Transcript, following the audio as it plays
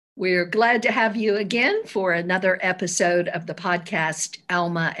We're glad to have you again for another episode of the podcast,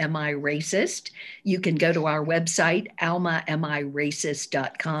 Alma, Am I Racist? You can go to our website,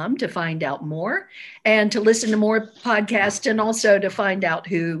 almaamiRacist.com, to find out more and to listen to more podcasts, and also to find out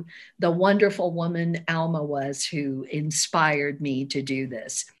who the wonderful woman Alma was who inspired me to do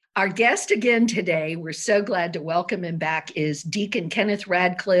this. Our guest again today, we're so glad to welcome him back, is Deacon Kenneth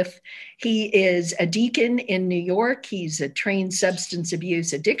Radcliffe. He is a deacon in New York. He's a trained substance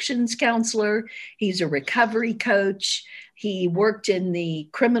abuse addictions counselor. He's a recovery coach. He worked in the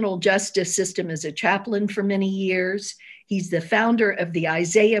criminal justice system as a chaplain for many years. He's the founder of the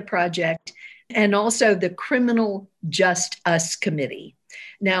Isaiah Project and also the Criminal Just Us Committee.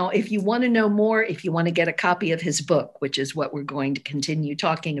 Now, if you want to know more, if you want to get a copy of his book, which is what we're going to continue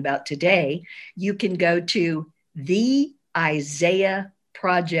talking about today, you can go to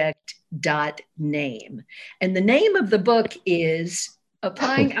theisaiahproject.name. And the name of the book is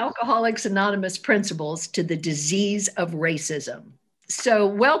Applying Alcoholics Anonymous Principles to the Disease of Racism. So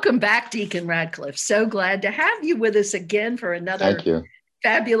welcome back, Deacon Radcliffe. So glad to have you with us again for another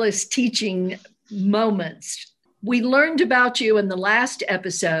fabulous teaching moments. We learned about you in the last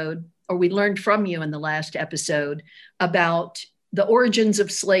episode, or we learned from you in the last episode about the origins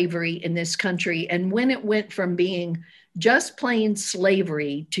of slavery in this country and when it went from being just plain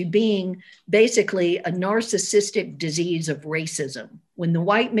slavery to being basically a narcissistic disease of racism, when the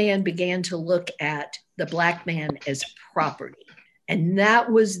white man began to look at the Black man as property. And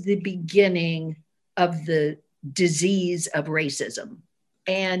that was the beginning of the disease of racism.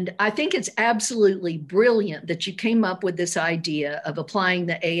 And I think it's absolutely brilliant that you came up with this idea of applying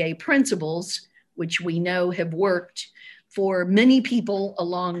the AA principles, which we know have worked for many people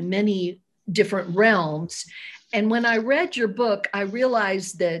along many different realms. And when I read your book, I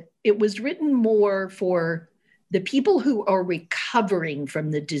realized that it was written more for the people who are recovering from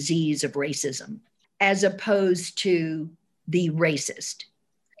the disease of racism, as opposed to the racist.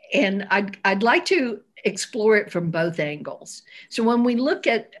 And I'd like to explore it from both angles. So when we look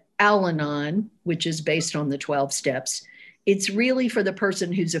at Al-Anon, which is based on the 12 steps, it's really for the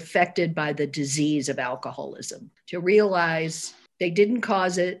person who's affected by the disease of alcoholism to realize they didn't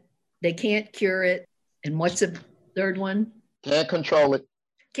cause it, they can't cure it. And what's the third one? Can't control it.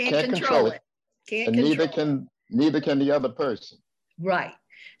 Can't control it. And neither can the other person. Right.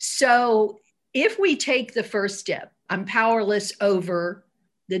 So if we take the first step, I'm powerless over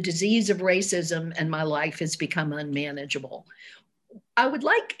the disease of racism and my life has become unmanageable. I would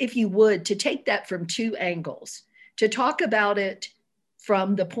like, if you would, to take that from two angles, to talk about it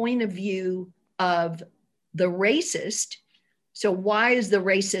from the point of view of the racist. So why is the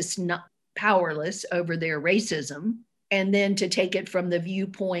racist not powerless over their racism? And then to take it from the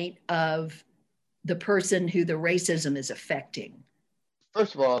viewpoint of the person who the racism is affecting.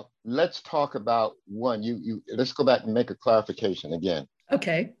 First of all, let's talk about one. Let's go back and make a clarification again.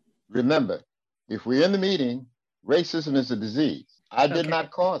 Okay. Remember, if we're in the meeting, racism is a disease. I did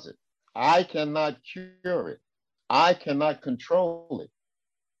not cause it. I cannot cure it. I cannot control it.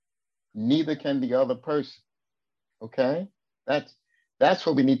 Neither can the other person. Okay? That's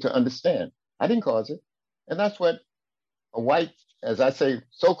what we need to understand. I didn't cause it. And that's what a white, as I say,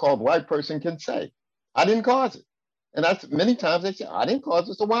 so-called white person can say. I didn't cause it. And that's many times they say, I didn't cause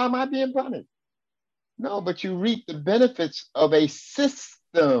it, so why am I being punished? No, but you reap the benefits of a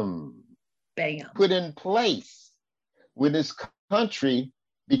system put in place when this country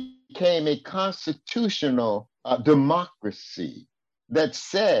became a constitutional democracy that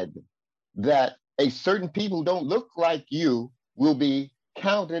said that a certain people who don't look like you will be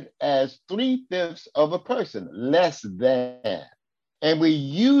counted as 3/5 of a person, less than. And we're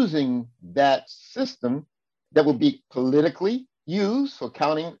using that system that will be politically used for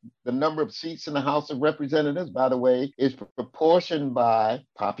counting the number of seats in the House of Representatives, by the way, is proportioned by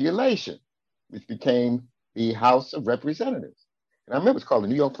population, which became the House of Representatives. And I remember it's called the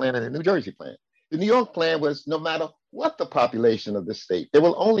New York Plan and the New Jersey Plan. The New York Plan was no matter what the population of the state, there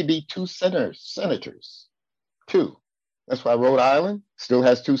will only be 2 senators. 2. That's why Rhode Island still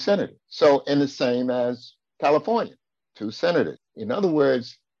has 2 senators. So, and the same as California, 2 senators. In other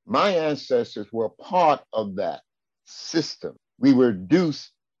words, my ancestors were part of that system. We were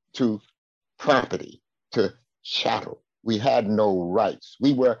reduced to property, to chattel. We had no rights.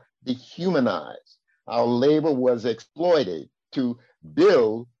 We were dehumanized. Our labor was exploited to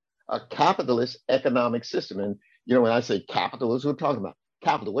build a capitalist economic system. And, when I say capitalism, we're talking about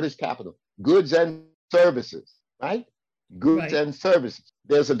capital. What is capital? Goods and services, right? Goods and services.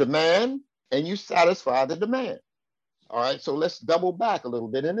 There's a demand and you satisfy the demand. All right, so let's double back a little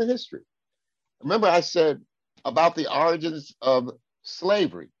bit into history. Remember I said about the origins of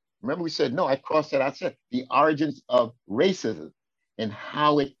slavery. Remember, we said, no, I crossed that. I said the origins of racism and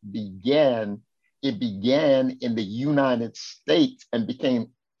how it began. It began in the United States and became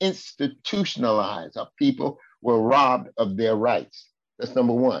institutionalized. Our people were robbed of their rights. That's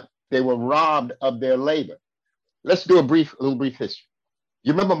number one. They were robbed of their labor. Let's do a little brief history.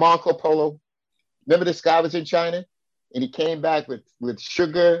 You remember Marco Polo? Remember this guy was in China and he came back with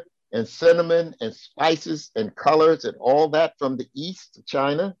sugar and cinnamon and spices and colors and all that from the East to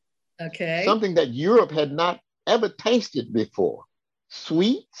China. Okay. Something that Europe had not ever tasted before.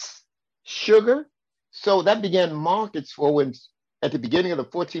 Sweets, sugar. So that began markets for when, at the beginning of the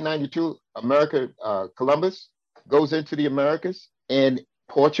 1492, Columbus goes into the Americas, and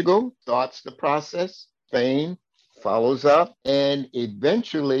Portugal starts the process. Spain follows up, and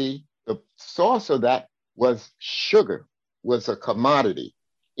eventually the source of that was sugar, was a commodity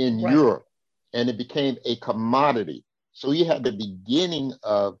in Europe, and it became a commodity. So you had the beginning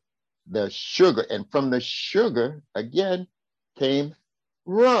of the sugar, and from the sugar, again, came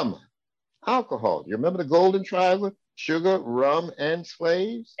rum, alcohol. You remember the Golden Triangle? Sugar, rum, and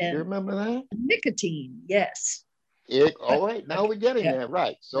slaves? And you remember that? Nicotine, yes. All right, now we're getting there,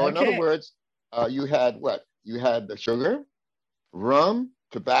 right. So in other words, you had what? You had the sugar, rum,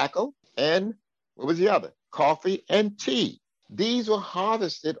 tobacco, and what was the other? Coffee and tea. These were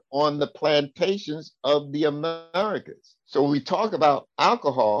harvested on the plantations of the Americas. So we talk about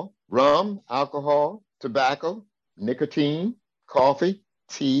alcohol, rum, alcohol, tobacco, nicotine, coffee,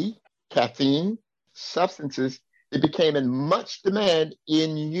 tea, caffeine, substances. It became in much demand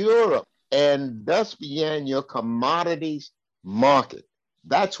in Europe, and thus began your commodities market.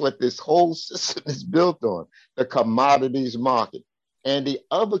 That's what this whole system is built on, the commodities market. And the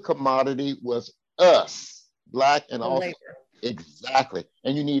other commodity was us, Black and also labor. Exactly.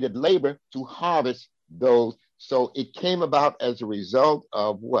 And you needed labor to harvest those. So it came about as a result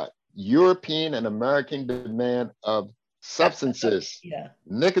of what? European and American demand of substances,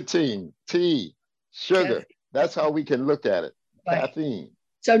 nicotine, tea, sugar. Caffeine. That's how we can look at it. Right. Caffeine.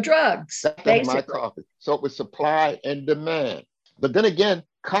 So drugs. That's my coffee. So it was supply and demand. But then again,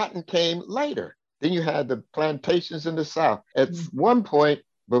 cotton came later. Then you had the plantations in the South. At one point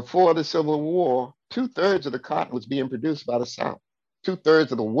before the Civil War, 2/3 of the cotton was being produced by the South.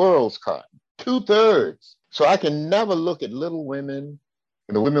 2/3 of the world's cotton. 2/3. So I can never look at Little Women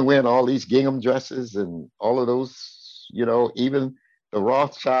and the women wearing all these gingham dresses and all of those, even the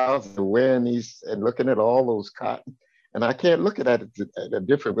Rothschilds are wearing these and looking at all those cotton. And I can't look at it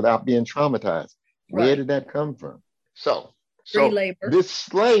different without being traumatized. Right. Where did that come from? So this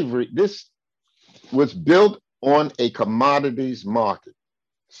slavery, this was built on a commodities market.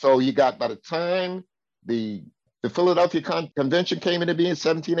 So you got, by the time the Philadelphia Convention came into being in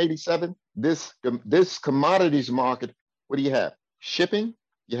 1787, this commodities market, what do you have? Shipping,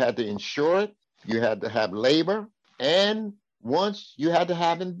 you had to insure it, you had to have labor, and once you had to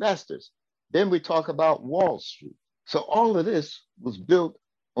have investors. Then we talk about Wall Street. So all of this was built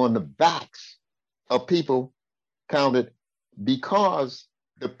on the backs of people counted because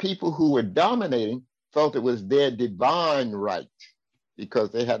the people who were dominating felt it was their divine right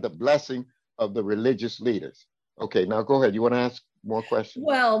because they had the blessing of the religious leaders. Okay, now go ahead. You want to ask more questions?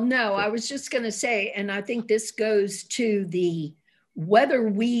 Well, no, I was just going to say, and I think this goes to whether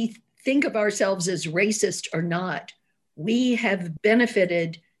we think of ourselves as racist or not, we have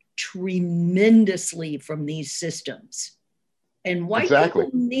benefited tremendously from these systems. And white people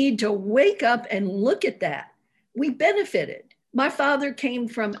need to wake up and look at that. We benefited. My father came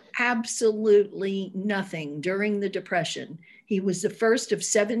from absolutely nothing during the Depression. He was the first of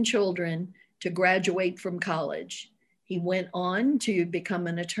 7 children to graduate from college. He went on to become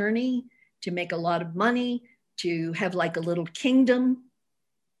an attorney, to make a lot of money, to have like a little kingdom.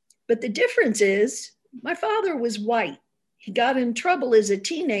 But the difference is my father was white. He got in trouble as a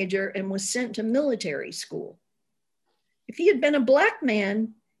teenager and was sent to military school. If he had been a Black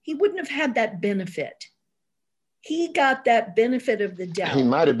man, he wouldn't have had that benefit. He got that benefit of the doubt. He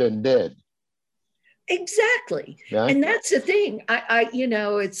might have been dead. Exactly. Yeah. And that's the thing.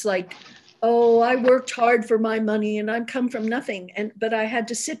 It's like, oh, I worked hard for my money and I come from nothing. But I had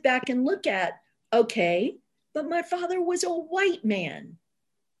to sit back and look at, okay, but my father was a white man.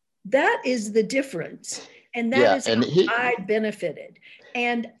 That is the difference. And that is how I benefited.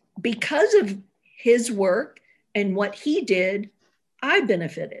 And because of his work and what he did, I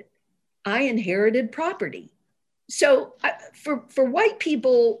benefited. I inherited property. So for white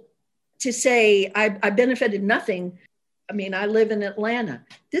people to say, I benefited nothing, I mean, I live in Atlanta.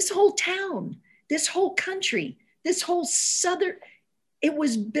 This whole town, this whole country, this whole Southern, it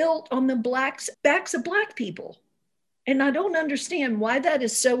was built on the backs of Black people. And I don't understand why that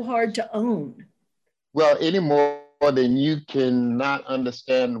is so hard to own. Well, any more than you cannot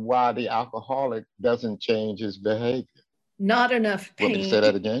understand why the alcoholic doesn't change his behavior. Not enough Want me to pain. say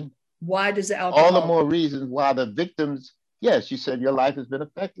that again? Why does the All the alcohol? more reasons why the victims, yes, you said your life has been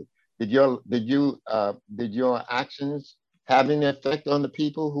affected. Did your actions have any effect on the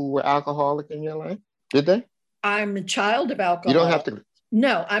people who were alcoholic in your life? Did they? I'm a child of You don't alcohol. have to.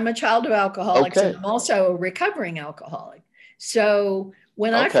 No, I'm a child of alcoholics and Okay. I'm also a recovering alcoholic. So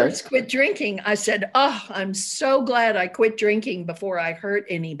when I Okay. first quit drinking, I said, oh, I'm so glad I quit drinking before I hurt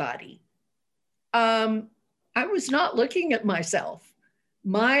anybody. I was not looking at myself.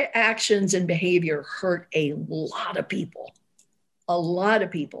 My actions and behavior hurt a lot of people,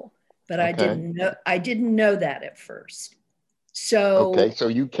 but Okay. I didn't know that at first. So Okay. So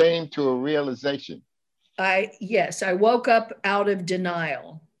you came to a realization. yes, I woke up out of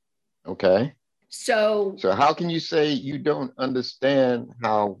denial. Okay. So So how can you say you don't understand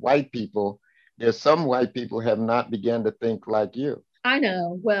how there's some white people have not begun to think like you? I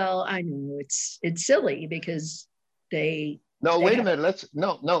know, well, I know it's silly because they No, they wait a have. minute.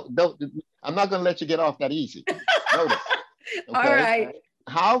 No, don't. I'm not going to let you get off that easy. Notice, All okay? right.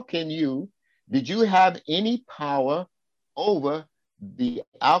 How did you have any power over the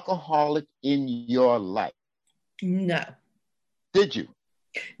alcoholic in your life? No, Did you?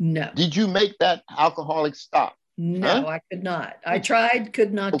 no, Did you make that alcoholic stop? no, Huh? I could not. I tried,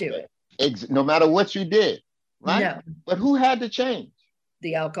 could not do Okay. it. No matter what you did, right? No, But who had to change?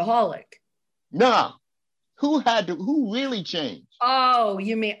 the alcoholic. No. Who really changed? Oh,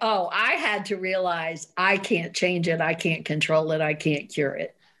 you mean, oh, I had to realize I can't change it. I can't control it. I can't cure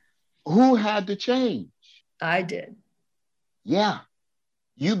it. Who had to change? I did. Yeah,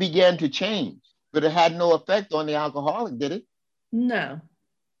 you began to change, but it had no effect on the alcoholic, did it? No,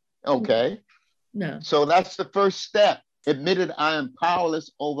 Okay. no. So that's the first step. Admitted I am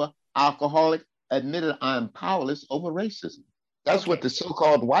powerless over alcoholic, admitted I am powerless over racism. That's what Okay. the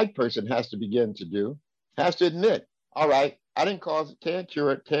so-called white person has to begin to do, has to admit, all right, I didn't cause it, can't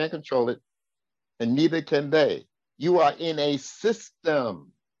cure it, can't control it, and neither can they. You are in a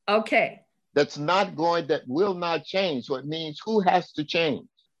system Okay. that will not change. So it means who has to change?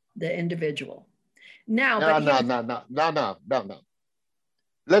 The individual. Now, No, but no, here's no, no, no, no, no, no.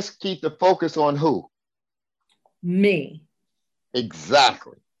 Let's keep the focus on who? me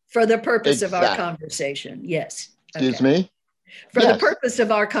Exactly. for the purpose of our Exactly. conversation. Yes. Excuse Okay. me? For the Yes, purpose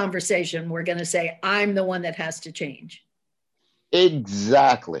of our conversation, we're going to say, I'm the one that has to change.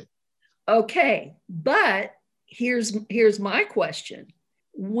 exactly. Okay. But here's my question.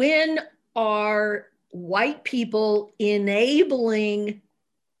 When are white people enabling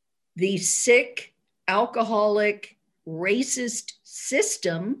the sick, alcoholic, racist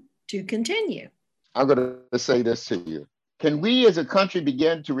system to continue? I'm going to say this to you. Can we as a country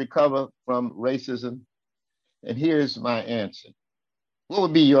begin to recover from racism? And here's my answer. What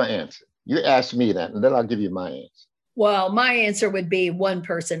would be your answer? You ask me that, and then I'll give you my answer. Well, my answer would be one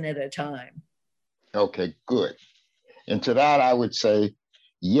person at a time. Okay, good. And to that, I would say,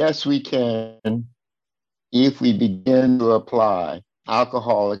 yes, we can if we begin to apply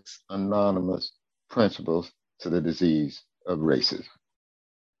Alcoholics Anonymous principles to the disease of racism.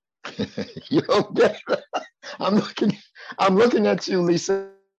 You okay? I'm looking, I'm looking at you, Lisa.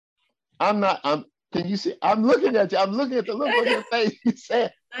 I'm not, I'm, can you see? I'm looking at you. I'm looking at the look on your face. You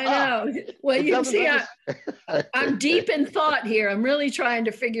said, I know. Well, it you can doesn't see I'm deep understand. in thought here. I'm really trying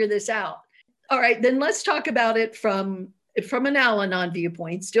to figure this out. All right, then let's talk about it from an Al-Anon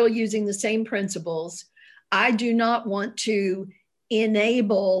viewpoint, still using the same principles. I do not want to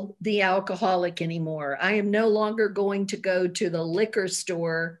enable the alcoholic anymore. I am no longer going to go to the liquor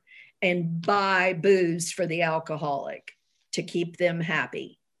store and buy booze for the alcoholic to keep them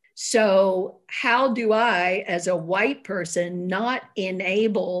happy. So, how do I, as a white person, not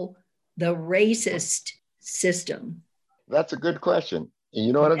enable the racist system? That's a good question. And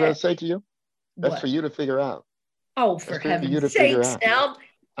you know what I'm going Okay. to say to you? That's for What? you to figure out. Oh, That's for for you to heaven's figure sakes, out. now.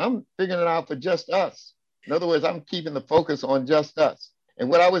 I'm figuring it out for just us. In other words, I'm keeping the focus on just us. And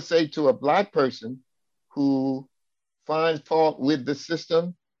what I would say to a Black person who finds fault with the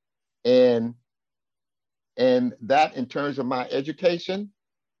system and that in terms of my education,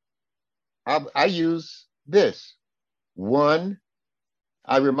 I use this. One,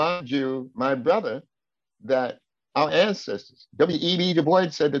 I remind you, my brother, that our ancestors, W.E.B. Du Bois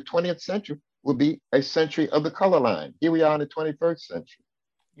said the 20th century will be a century of the color line. Here we are in the 21st century.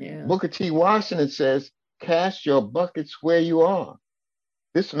 Yeah. Booker T. Washington says, cast your buckets where you are.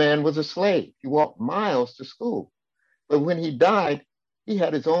 This man was a slave. He walked miles to school. But when he died, he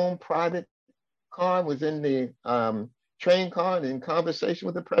had his own private car and was in the train car and in conversation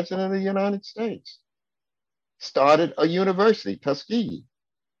with the President of the United States. Started a university, Tuskegee.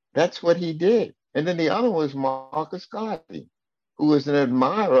 That's what he did. And then the other was Marcus Garvey, who was an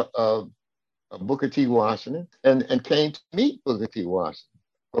admirer of Booker T. Washington and came to meet Booker T. Washington.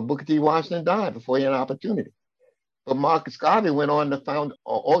 But Booker T. Washington died before he had an opportunity. But Marcus Garvey went on to found an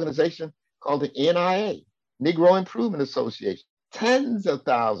organization called the NIA, Negro Improvement Association, tens of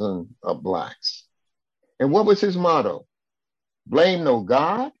thousands of Blacks. And what was his motto? Blame no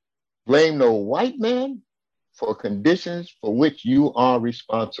God, blame no white man for conditions for which you are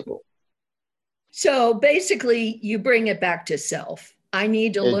responsible. So basically, you bring it back to self. I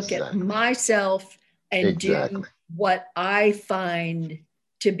need to look at myself and do what I find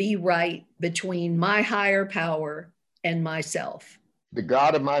to be right between my higher power and myself. The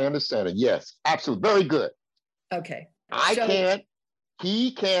God of my understanding. Yes, absolutely. Very good. Okay. I can't.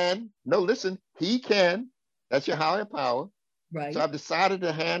 He can. No, listen, he can. That's your higher power. Right. So I've decided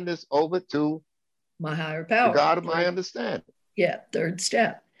to hand this over to my higher power. The God of my understanding. Yeah, third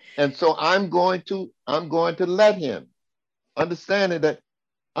step. And so I'm going to let him, understanding that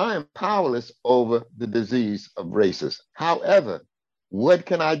I am powerless over the disease of racism. However, what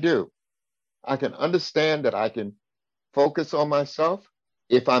can I do? I can understand that I can focus on myself.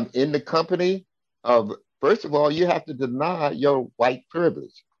 If I'm in the company of, first of all, you have to deny your white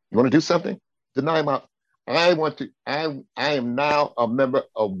privilege. You want to do something? Deny my, I am now a member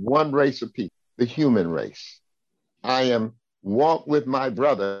of one race of people, the human race. I am walk with my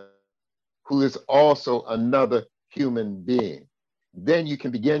brother, who is also another human being. Then you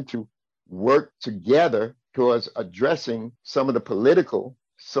can begin to work together towards addressing some of the political,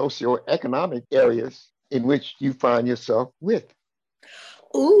 socioeconomic areas in which you find yourself with.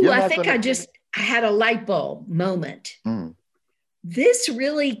 Ooh, I think I had a light bulb moment. This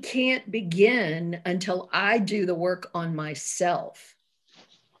really can't begin until I do the work on myself.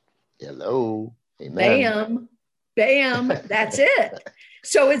 Hello. Amen. Bam. Bam. That's it.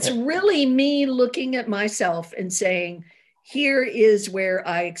 So it's really me looking at myself and saying, here is where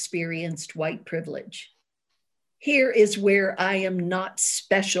I experienced white privilege. Here is where I am not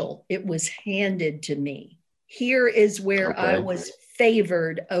special. It was handed to me. Here is where I was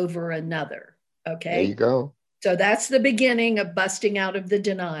favored over another. Okay. There you go. So that's the beginning of busting out of the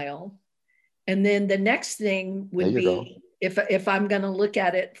denial. And then the next thing would be, if I'm going to look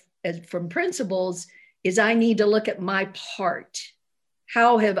at it as from principles, is I need to look at my part.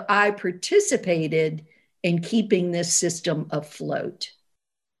 How have I participated in keeping this system afloat?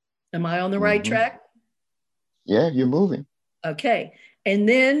 Am I on the right track? Yeah, you're moving. Okay. And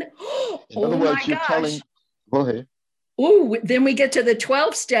then, in other words, you're telling, go ahead. Ooh, then we get to the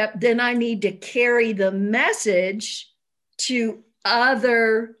 12th step. Then I need to carry the message to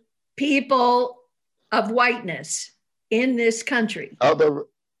other people of whiteness in this country. Other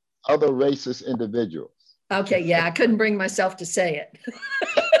racist individuals. Okay, yeah, I couldn't bring myself to say it.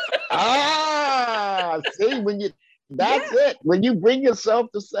 See, that's it. When you bring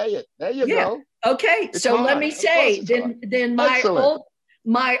yourself to say it, there you go. Okay, it's so hard. Let me say, then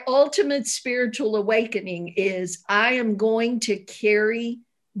my ultimate spiritual awakening is I am going to carry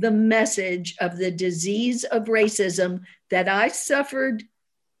the message of the disease of racism that I suffered,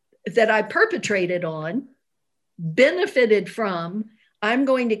 that I perpetrated on, benefited from. I'm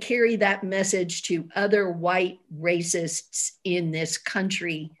going to carry that message to other white racists in this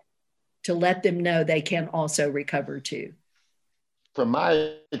country to let them know they can also recover too. From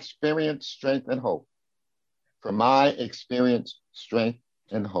my experience, strength, and hope. From my experience, strength,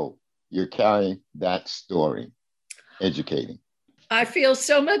 and hope. You're carrying that story, educating. I feel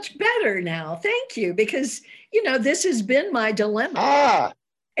so much better now. Thank you. Because, this has been my dilemma.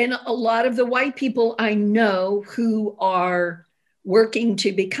 And a lot of the white people I know who are working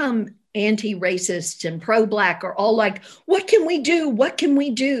to become anti-racist and pro-Black are all like, what can we do? What can we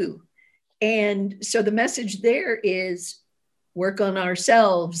do? And so the message there is work on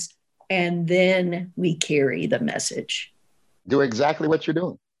ourselves, and then we carry the message. Do exactly what you're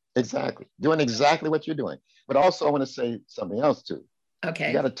doing. Exactly. Doing exactly what you're doing. But also I want to say something else too. Okay.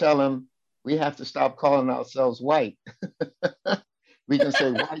 You got to tell them we have to stop calling ourselves white. We can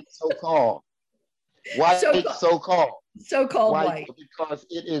say white so-called. White so-called. So-called white. Because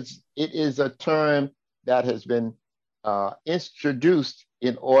it is a term that has been introduced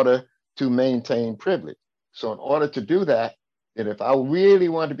in order to maintain privilege. So in order to do that, and if I really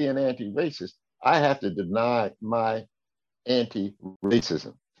want to be an anti-racist, I have to deny my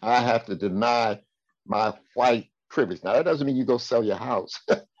anti-racism. I have to deny my white privilege. Now, that doesn't mean you go sell your house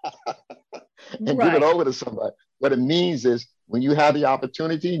and give it over to somebody. What it means is when you have the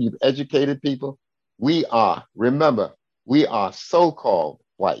opportunity and you've educated people, remember, we are so-called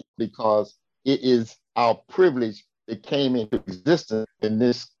white because it is our privilege that came into existence and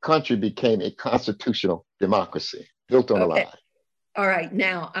this country became a constitutional democracy built on a lie. All right,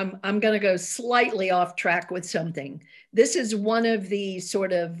 now I'm going to go slightly off track with something. This is one of the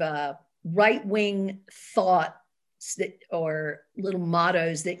sort of right-wing thoughts that, or little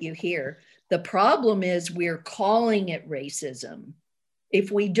mottos that you hear. The problem is we're calling it racism.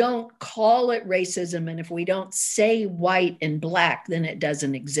 If we don't call it racism and if we don't say white and black, then it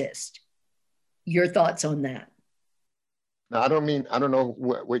doesn't exist. Your thoughts on that? No, I don't know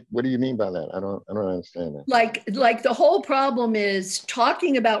what do you mean by that? I don't understand that. Like the whole problem is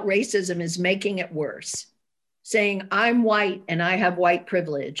talking about racism is making it worse. Saying I'm white and I have white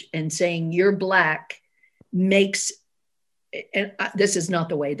privilege and saying you're black makes, and this is not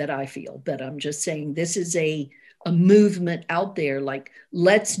the way that I feel, but I'm just saying this is a movement out there, like,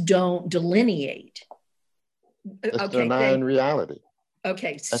 let's don't delineate. That's denying reality.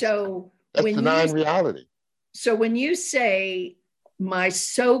 Okay, so that's denying reality. So when you say my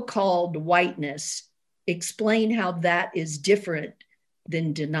so-called whiteness, explain how that is different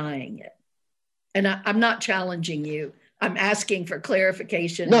than denying it. And I'm not challenging you. I'm asking for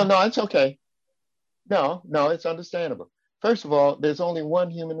clarification. No, it's okay. No, it's understandable. First of all, there's only one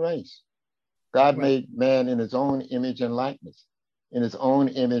human race. God made man in his own image and likeness. In his own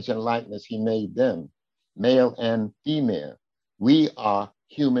image and likeness, he made them, male and female. We are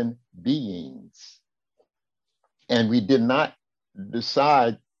human beings. And we did not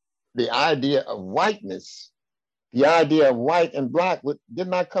decide the idea of whiteness, the idea of white and black did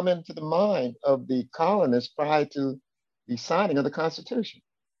not come into the mind of the colonists prior to the signing of the Constitution.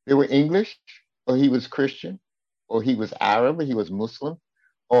 They were English, or he was Christian, or he was Arab, or he was Muslim,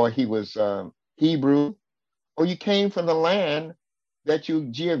 or he was Hebrew, or you came from the land that you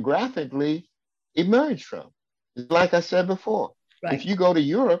geographically emerged from. Like I said before, if you go to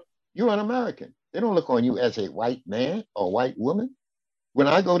Europe, you're an American. They don't look on you as a white man or white woman. When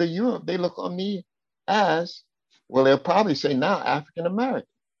I go to Europe, they look on me as, well, they'll probably say now African American,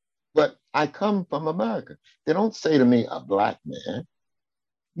 but I come from America. They don't say to me a black man.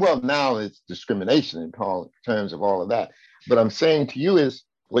 Well, now it's discrimination in terms of all of that. But I'm saying to you is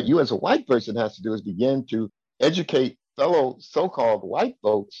what you as a white person has to do is begin to educate fellow so-called white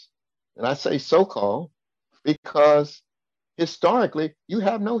folks. And I say so-called because historically, you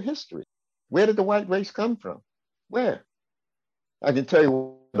have no history. Where did the white race come from? Where? I can tell you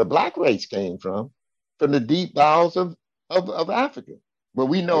where the black race came from the deep bowels of Africa. But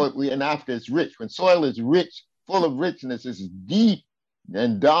we know it, in Africa is rich. When soil is rich, full of richness, it's deep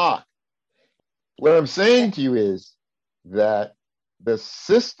and dark. What I'm saying to you is that the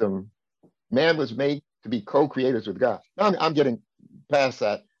system, man was made to be co-creators with God. Now I'm getting past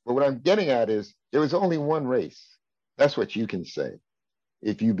that, but what I'm getting at is there was only one race. That's what you can say.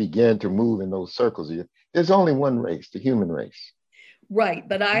 If you begin to move in those circles, there's only one race, the human race. Right,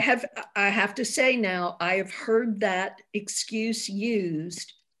 but I have to say now, I have heard that excuse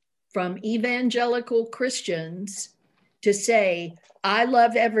used from evangelical Christians to say, I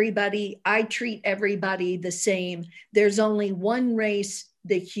love everybody, I treat everybody the same. There's only one race,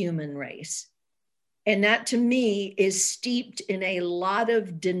 the human race. And that to me is steeped in a lot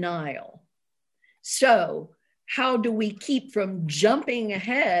of denial. So how do we keep from jumping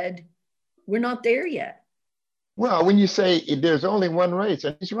ahead? We're not there yet. Well, when you say there's only one race,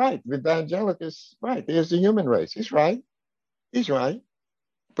 and he's right, the evangelical is right, there's the human race. He's right.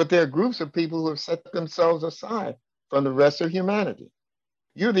 But there are groups of people who have set themselves aside from the rest of humanity.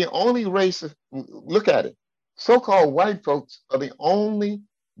 You're the only race, look at it. So-called white folks are the only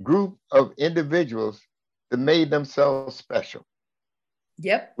group of individuals that made themselves special.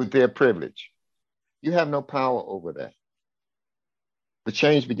 Yep. With their privilege. You have no power over that. The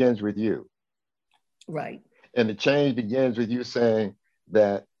change begins with you. Right. And the change begins with you saying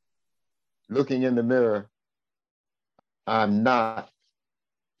that looking in the mirror, I'm not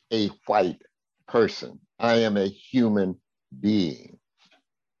a white person. I am a human being.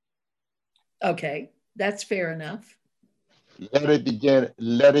 Okay, that's fair enough. Let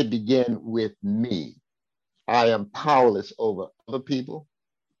it begin with me. I am powerless over other people,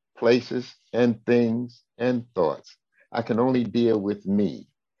 places, and things and thoughts. I can only deal with me.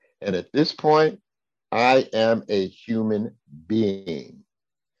 And at this point, I am a human being.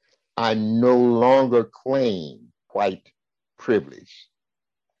 I no longer claim white privilege,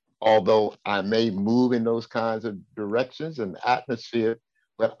 although I may move in those kinds of directions and atmosphere,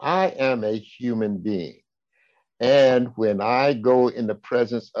 but I am a human being. And when I go in the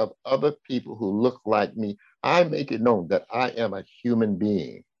presence of other people who look like me, I make it known that I am a human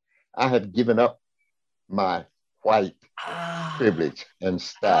being. I have given up my white Ah, privilege and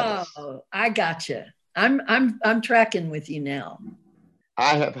status. oh, I gotcha. I'm tracking with you now.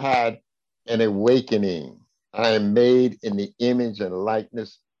 I have had an awakening. I am made in the image and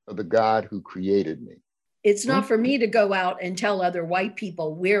likeness of the God who created me. It's Hmm? not for me to go out and tell other white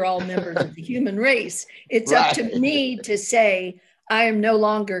people we're all members of the human race. It's up to Right. me to say, I am no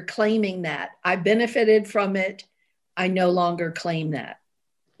longer claiming that. I benefited from it. I no longer claim that.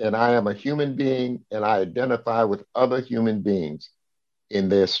 And I am a human being and I identify with other human beings in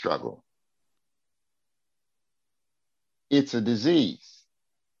their struggle. It's a disease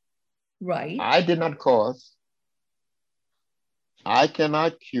Right. I did not cause, I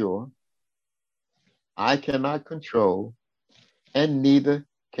cannot cure, I cannot control, and neither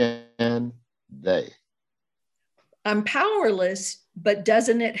can they. I'm powerless, but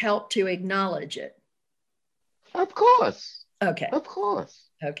doesn't it help to acknowledge it? Of course. Okay. Of course.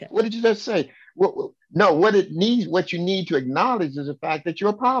 Okay. What did you just say? No, what it needs, what you need to acknowledge is the fact that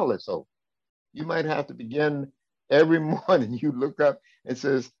you're powerless. So you might have to begin every morning. You look up and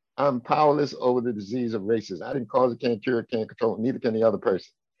says, I'm powerless over the disease of racism. I didn't cause it, can't cure it, can't control it, neither can the other person.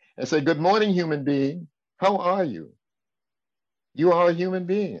 And say, good morning, human being. How are you? You are a human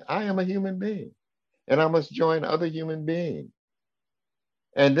being. I am a human being. And I must join other human beings.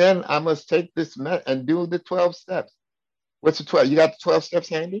 And then I must take this and do the 12 steps. What's the 12? You got the 12 steps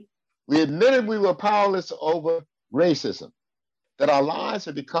handy? We admitted we were powerless over racism, that our lives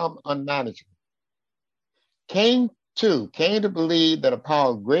had become unmanageable. Came to believe that a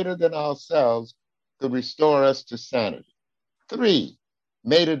power greater than ourselves could restore us to sanity. 3,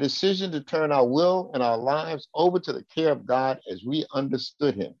 made a decision to turn our will and our lives over to the care of God as we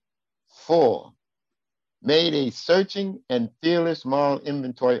understood him. 4, made a searching and fearless moral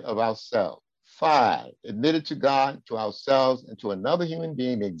inventory of ourselves. 5, admitted to God, to ourselves, and to another human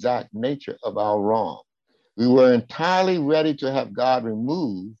being the exact nature of our wrong. We were entirely ready to have God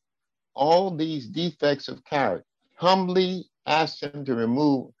remove all these defects of character, humbly asked him to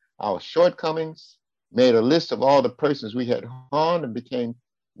remove our shortcomings, made a list of all the persons we had harmed and became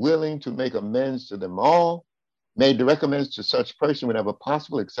willing to make amends to them all, made direct amends to such person whenever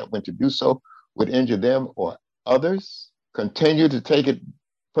possible, except when to do so would injure them or others, continued to take it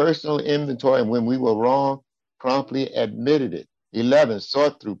personal inventory, and when we were wrong, promptly admitted it. 11,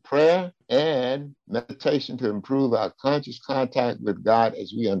 sought through prayer and meditation to improve our conscious contact with God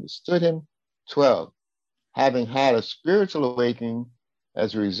as we understood him. 12, having had a spiritual awakening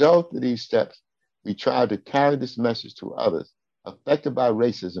as a result of these steps, we tried to carry this message to others affected by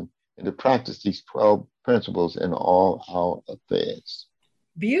racism and to practice these 12 principles in all our affairs.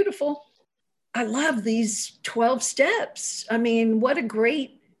 Beautiful. I love these 12 steps. I mean, what a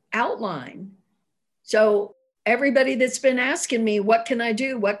great outline. So, everybody that's been asking me, what can I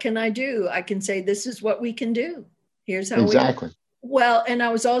do? What can I do? I can say, this is what we can do. Here's how Exactly. Well, and I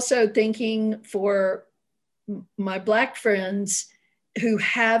was also thinking for my Black friends who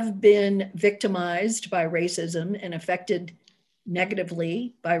have been victimized by racism and affected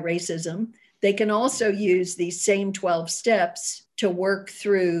negatively by racism, they can also use these same 12 steps to work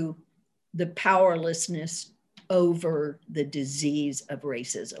through the powerlessness over the disease of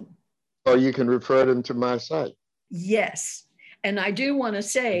racism. Or you can refer them to my site. Yes. And I do want to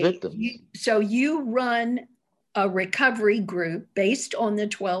say, Victims. so you run a recovery group based on the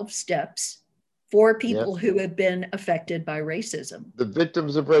 12 steps for people who have been affected by racism. The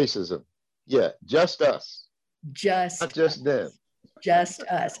victims of racism. Yeah, just us. Just not just them. Just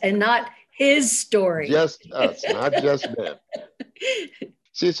us. And not his story. Just us, not just them.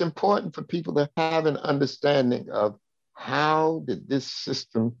 See, it's important for people to have an understanding of how did this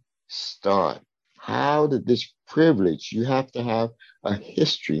system start? How did this privilege, you have to have a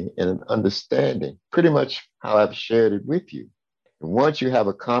history and an understanding, pretty much how I've shared it with you. And once you have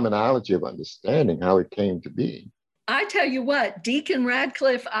a commonality of understanding how it came to be. I tell you what, Deacon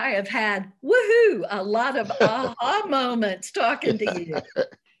Radcliffe, I have had, woohoo, a lot of aha moments talking to you.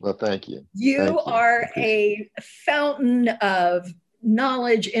 Well, thank you. You are a fountain of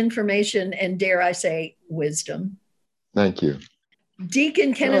knowledge, information, and dare I say, wisdom. Thank you.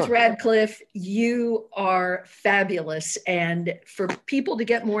 Deacon Kenneth Radcliffe, you are fabulous. And for people to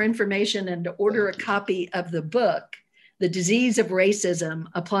get more information and to order a copy of the book, The Disease of Racism,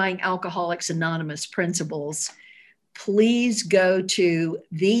 Applying Alcoholics Anonymous Principles, please go to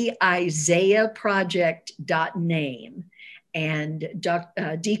theisaiahproject.name. And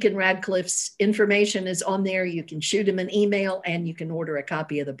Deacon Radcliffe's information is on there. You can shoot him an email and you can order a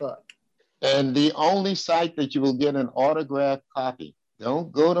copy of the book. And the only site that you will get an autographed copy,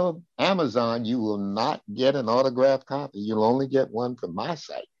 don't go to Amazon. You will not get an autographed copy. You'll only get one from my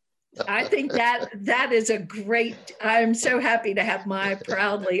site. I think that is a great, I'm so happy to have my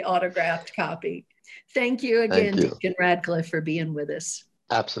proudly autographed copy. Thank you again, Thank you. Deacon Radcliffe, for being with us.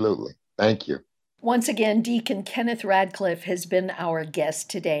 Absolutely. Thank you. Once again, Deacon Kenneth Radcliffe has been our guest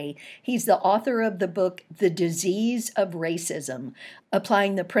today. He's the author of the book, The Disease of Racism,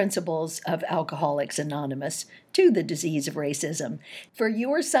 Applying the Principles of Alcoholics Anonymous to the Disease of Racism. For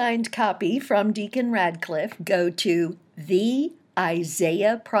your signed copy from Deacon Radcliffe, go to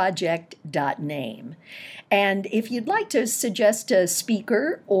theisaiahproject.name. And if you'd like to suggest a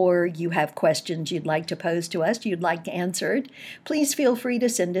speaker or you have questions you'd like to pose to us, you'd like answered, please feel free to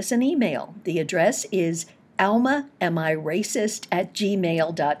send us an email. The address is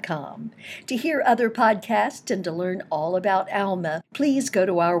alma.amiracist@gmail.com. To hear other podcasts and to learn all about Alma, please go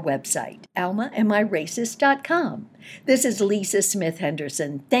to our website, alma.amiracist.com. This is Lisa Smith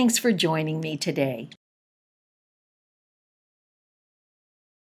Henderson. Thanks for joining me today.